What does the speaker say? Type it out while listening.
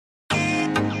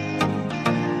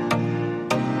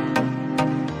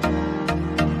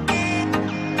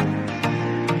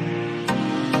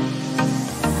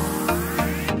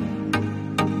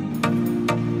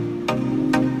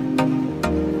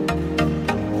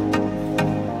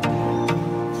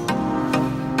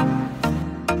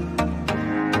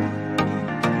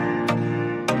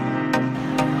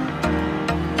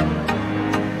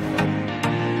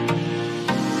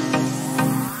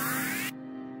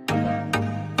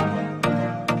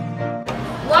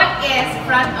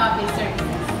front office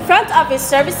services? Front office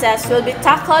services will be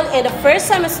tackled in the first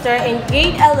semester in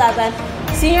grade 11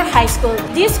 senior high school.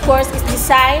 This course is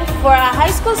designed for a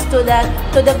high school student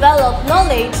to develop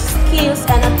knowledge, skills,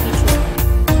 and aptitude.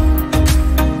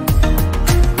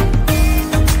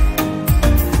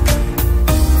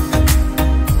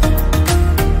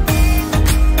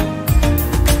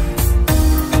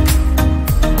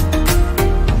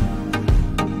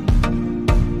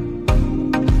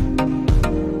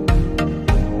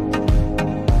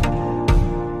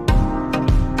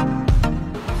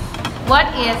 What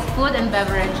is food and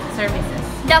beverage services?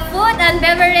 The food and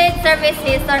beverage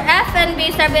services or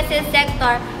F&B services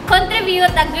sector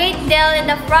contribute a great deal in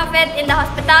the profit in the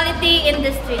hospitality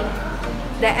industry.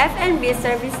 The F&B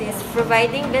services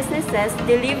providing businesses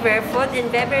deliver food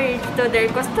and beverage to their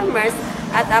customers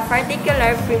at a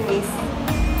particular premise.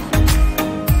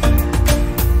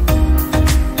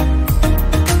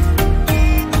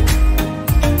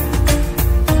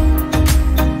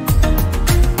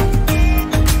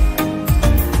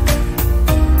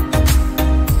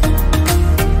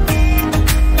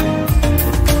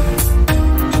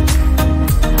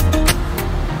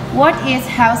 What is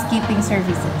housekeeping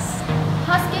services?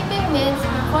 Housekeeping means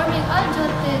performing all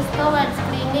duties towards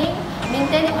cleaning,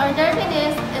 maintaining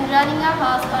orderliness, and running a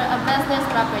house or a business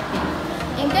property.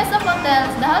 In case of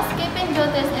hotels, the housekeeping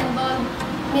duties involve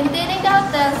maintaining the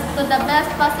hotels to the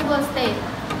best possible state.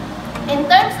 In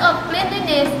terms of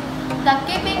cleanliness, the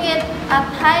keeping it at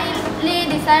highly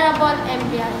desirable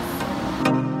ambience.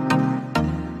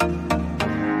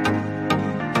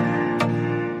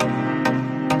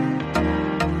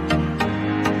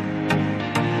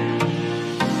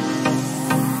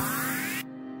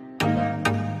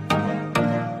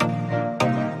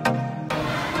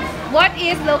 What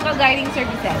is local guiding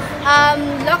services?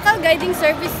 Local guiding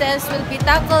services will be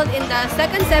tackled in the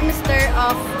second semester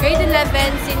of grade 11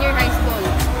 senior high school.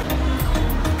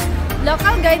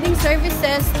 Local guiding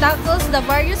services tackles the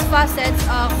various facets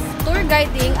of tour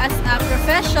guiding as a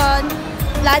profession,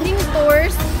 planning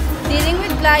tours, dealing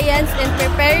with clients, and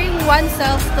preparing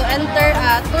oneself to enter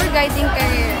a tour guiding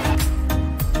career.